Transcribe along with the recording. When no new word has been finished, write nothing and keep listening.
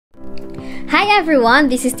Hi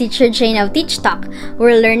everyone, this is Teacher Jane of Teach Talk,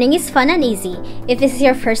 where learning is fun and easy. If this is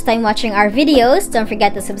your first time watching our videos, don't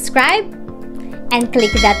forget to subscribe and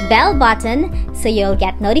click that bell button so you'll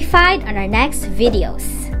get notified on our next videos.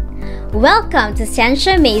 Welcome to Science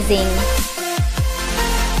Amazing!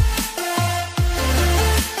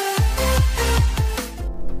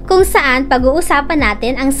 Kung saan pag-uusapan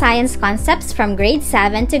natin ang science concepts from grade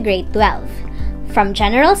 7 to grade 12. From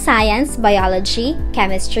general science, biology,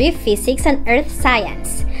 chemistry, physics, and earth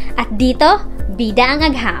science. At dito, bida ang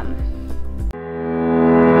agham.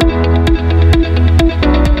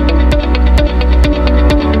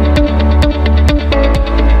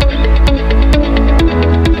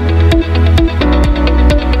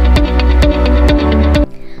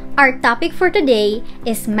 Our topic for today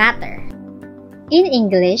is matter. In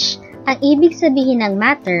English, ang ibig sabihin ng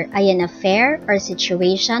matter ay an affair or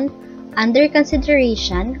situation under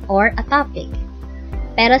consideration or a topic.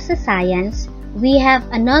 Pero sa science, we have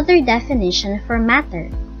another definition for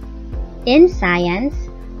matter. In science,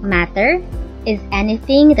 matter is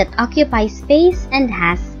anything that occupies space and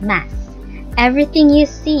has mass. Everything you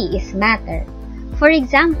see is matter. For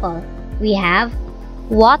example, we have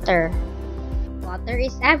water. Water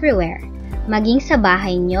is everywhere. Maging sa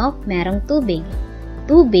bahay nyo, merong tubig.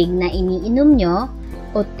 Tubig na iniinom nyo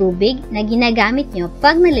o tubig na ginagamit nyo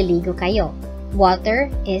pag naliligo kayo.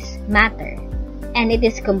 Water is matter, and it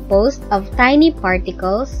is composed of tiny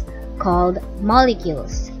particles called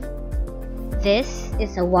molecules. This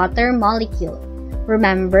is a water molecule.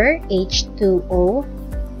 Remember H2O?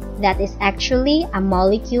 That is actually a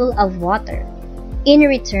molecule of water. In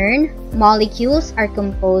return, molecules are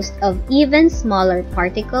composed of even smaller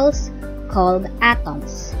particles called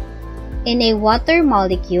atoms. In a water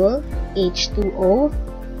molecule, H2O,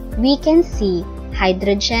 we can see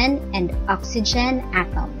hydrogen and oxygen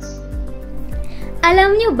atoms.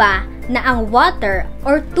 Alam niyo ba na ang water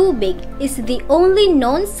or tubig is the only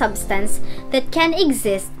known substance that can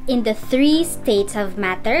exist in the three states of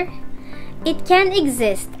matter? It can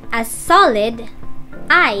exist as solid,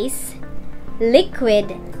 ice,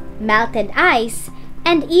 liquid, melted ice,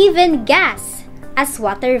 and even gas as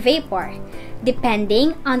water vapor,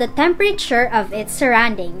 depending on the temperature of its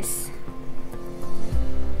surroundings.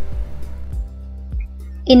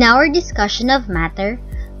 In our discussion of matter,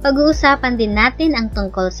 pag-uusapan din natin ang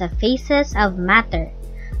tungkol sa phases of matter.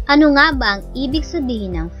 Ano nga ba ang ibig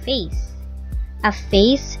sabihin ng phase? A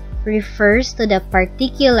phase refers to the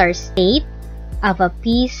particular state of a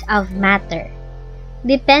piece of matter.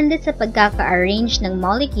 Depende sa pagkaka-arrange ng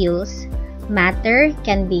molecules, matter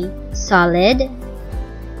can be solid,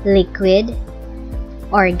 liquid,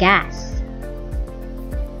 or gas.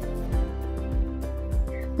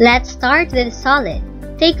 Let's start with solid.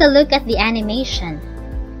 Take a look at the animation.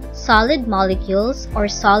 Solid molecules or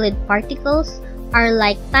solid particles are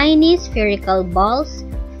like tiny spherical balls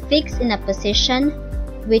fixed in a position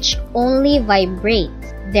which only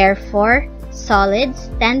vibrates. Therefore,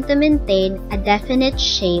 solids tend to maintain a definite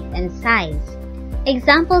shape and size.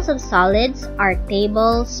 Examples of solids are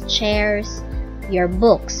tables, chairs, your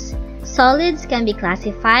books. Solids can be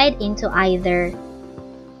classified into either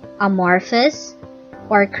amorphous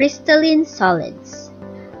or crystalline solids.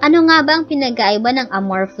 Ano nga ba ang pinagkaiba ng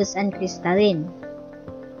amorphous and crystalline?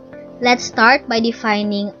 Let's start by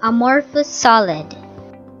defining amorphous solid.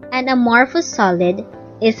 An amorphous solid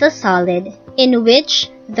is a solid in which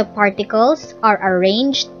the particles are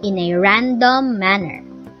arranged in a random manner.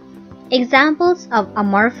 Examples of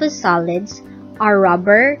amorphous solids are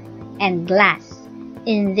rubber and glass.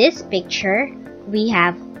 In this picture, we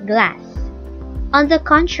have glass. On the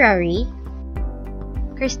contrary,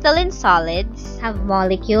 crystalline solids have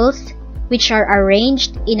molecules which are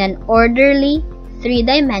arranged in an orderly,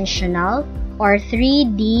 three-dimensional or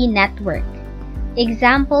 3D network.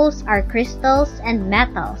 Examples are crystals and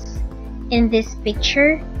metals. In this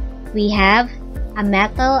picture, we have a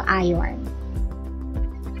metal ion.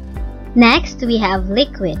 Next, we have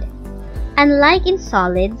liquid. Unlike in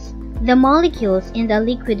solids, the molecules in the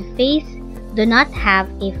liquid phase do not have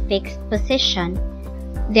a fixed position.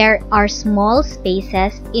 There are small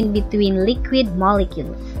spaces in between liquid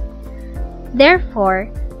molecules. Therefore,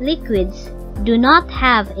 liquids do not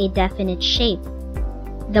have a definite shape.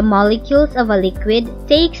 The molecules of a liquid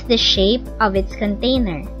takes the shape of its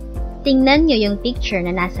container. Tingnan nyo yung picture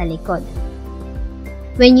na nasa likod.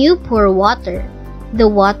 When you pour water, the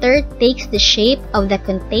water takes the shape of the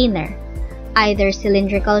container. Either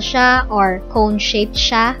cylindrical siya or cone-shaped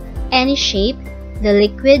siya, any shape, the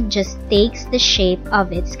liquid just takes the shape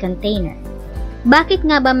of its container. Bakit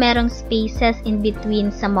nga ba merong spaces in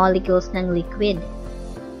between sa molecules ng liquid?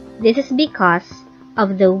 This is because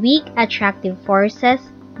of the weak attractive forces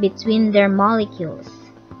between their molecules.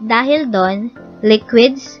 Dahil doon,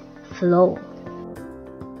 liquids flow.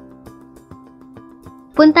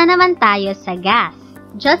 Punta naman tayo sa gas.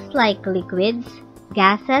 Just like liquids,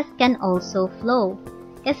 gases can also flow.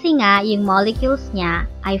 Kasi nga, yung molecules niya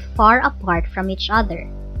ay far apart from each other.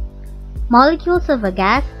 Molecules of a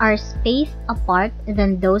gas are spaced apart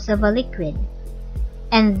than those of a liquid,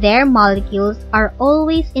 and their molecules are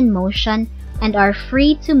always in motion and are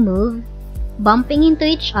free to move, bumping into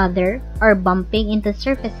each other or bumping into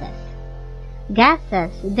surfaces.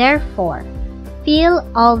 Gases, therefore, fill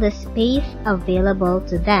all the space available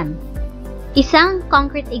to them. Isang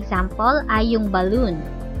concrete example ay yung balloon.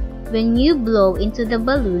 When you blow into the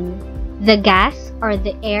balloon, the gas or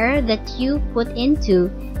the air that you put into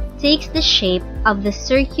takes the shape of the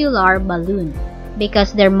circular balloon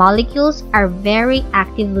because their molecules are very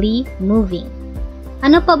actively moving.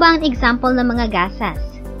 Ano pa ba ang example ng mga gases?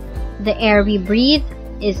 The air we breathe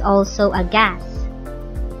is also a gas.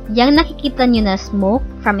 Yang nakikita nyo na smoke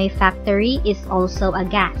from a factory is also a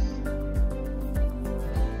gas.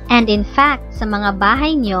 And in fact, sa mga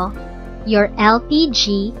bahay nyo, your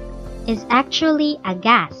LPG is actually a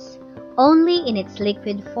gas, only in its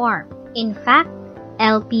liquid form. In fact,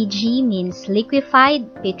 LPG means liquefied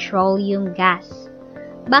petroleum gas.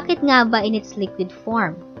 Bakit nga ba in its liquid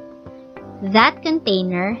form? That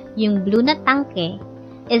container, yung blue na tangke,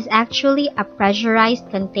 is actually a pressurized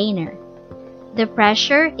container. The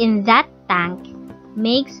pressure in that tank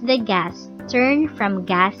makes the gas turn from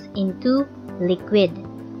gas into liquid.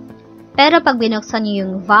 Pero pag binuksan niyo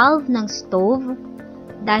yung valve ng stove,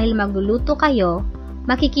 dahil magluluto kayo,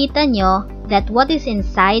 makikita nyo that what is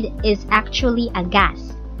inside is actually a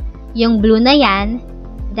gas. Yung blue na yan,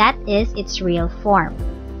 that is its real form.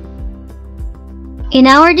 In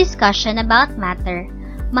our discussion about matter,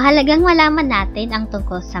 mahalagang malaman natin ang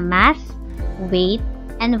tungkol sa mass, weight,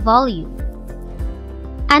 and volume.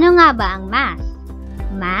 Ano nga ba ang mass?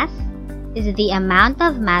 Mass is the amount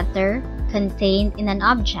of matter contained in an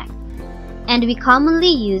object, and we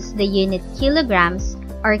commonly use the unit kilograms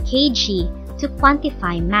or kg to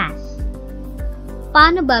quantify mass.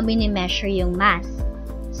 Paano ba mini-measure yung mass?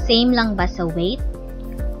 Same lang ba sa weight?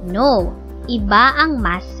 No, iba ang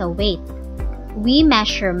mass sa weight. We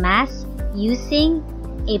measure mass using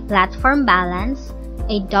a platform balance,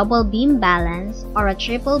 a double beam balance, or a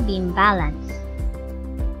triple beam balance.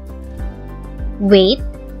 Weight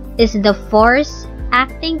is the force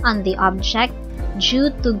acting on the object due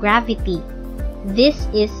to gravity. This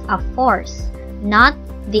is a force, not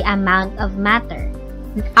the amount of matter.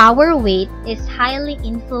 Our weight is highly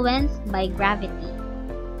influenced by gravity.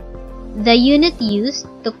 The unit used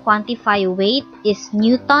to quantify weight is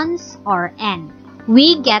newtons or N.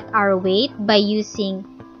 We get our weight by using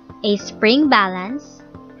a spring balance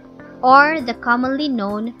or the commonly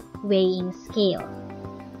known weighing scale.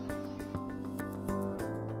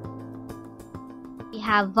 We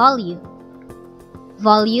have volume.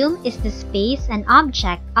 Volume is the space an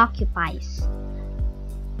object occupies.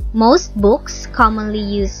 Most books commonly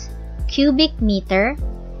use cubic meter,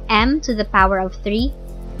 m to the power of 3,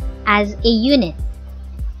 as a unit.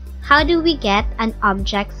 How do we get an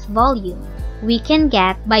object's volume? We can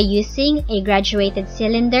get by using a graduated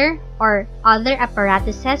cylinder or other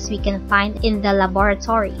apparatuses we can find in the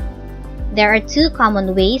laboratory. There are two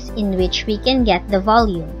common ways in which we can get the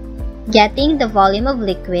volume: getting the volume of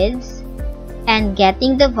liquids and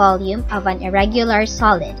getting the volume of an irregular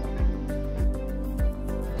solid.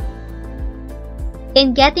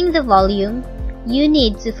 In getting the volume, you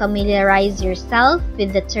need to familiarize yourself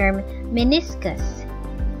with the term meniscus.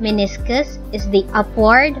 Meniscus is the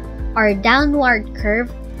upward or downward curve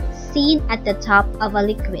seen at the top of a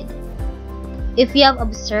liquid. If you have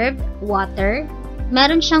observed water,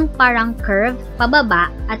 meron siyang parang curve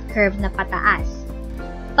pababa at curve na pataas.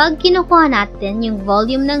 Pag kinukuha natin yung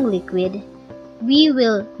volume ng liquid, we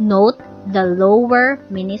will note the lower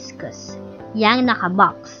meniscus, yang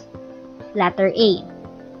nakabox. Letter A.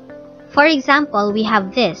 For example, we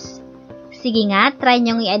have this. Sige nga, try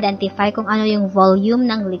nyong i-identify kung ano yung volume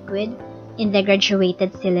ng liquid in the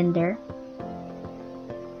graduated cylinder.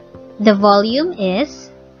 The volume is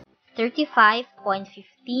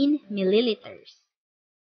 35.15 milliliters.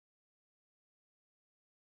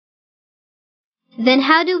 Then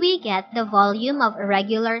how do we get the volume of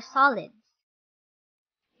irregular solids?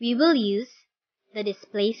 We will use the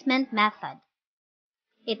displacement method.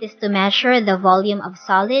 It is to measure the volume of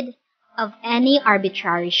solid of any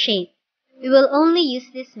arbitrary shape. We will only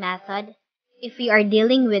use this method if we are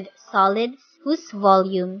dealing with solids whose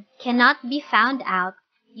volume cannot be found out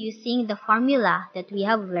using the formula that we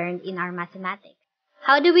have learned in our mathematics.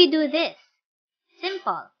 How do we do this?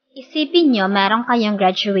 Simple. Isipin nyo meron kayong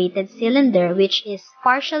graduated cylinder which is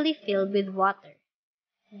partially filled with water.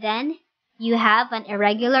 Then, you have an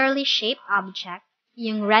irregularly shaped object,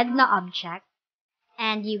 yung red na object,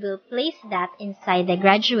 and you will place that inside the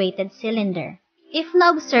graduated cylinder. If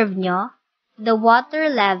na-observe nyo, the water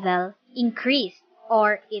level increased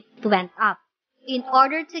or it went up. In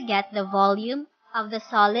order to get the volume of the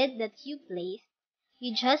solid that you placed,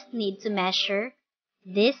 you just need to measure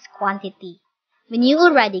this quantity. When you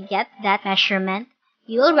already get that measurement,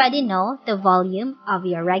 you already know the volume of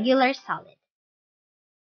your regular solid.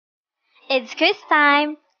 It's quiz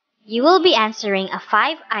time! You will be answering a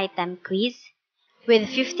 5-item quiz with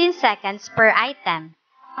 15 seconds per item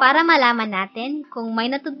para malaman natin kung may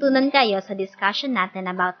natutunan kayo sa discussion natin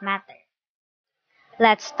about matter.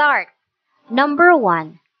 Let's start! Number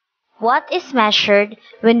 1. What is measured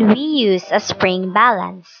when we use a spring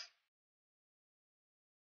balance?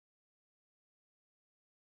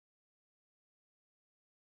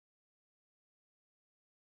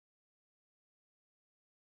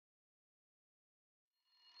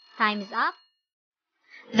 Time's up.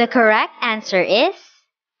 The correct answer is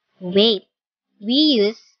weight. We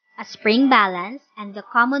use a spring balance and the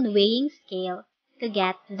common weighing scale to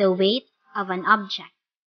get the weight of an object.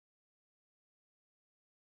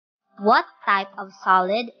 What type of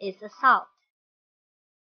solid is a salt?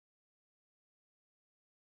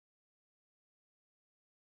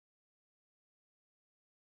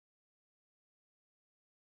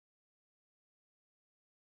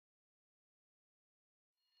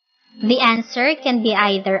 The answer can be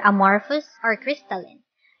either amorphous or crystalline.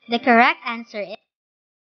 The correct answer is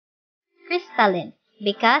crystalline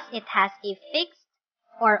because it has a fixed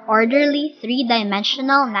or orderly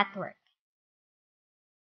three-dimensional network.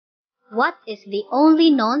 What is the only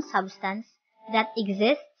known substance that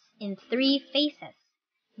exists in three phases?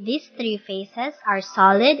 These three phases are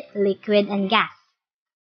solid, liquid, and gas.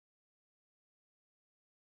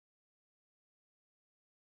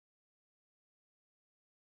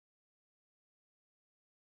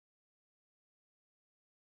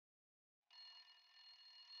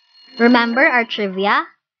 Remember our trivia?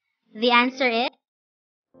 The answer is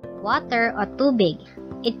water or tubig.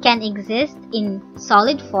 It can exist in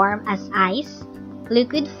solid form as ice,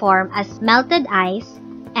 liquid form as melted ice,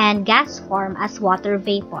 and gas form as water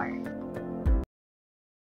vapor.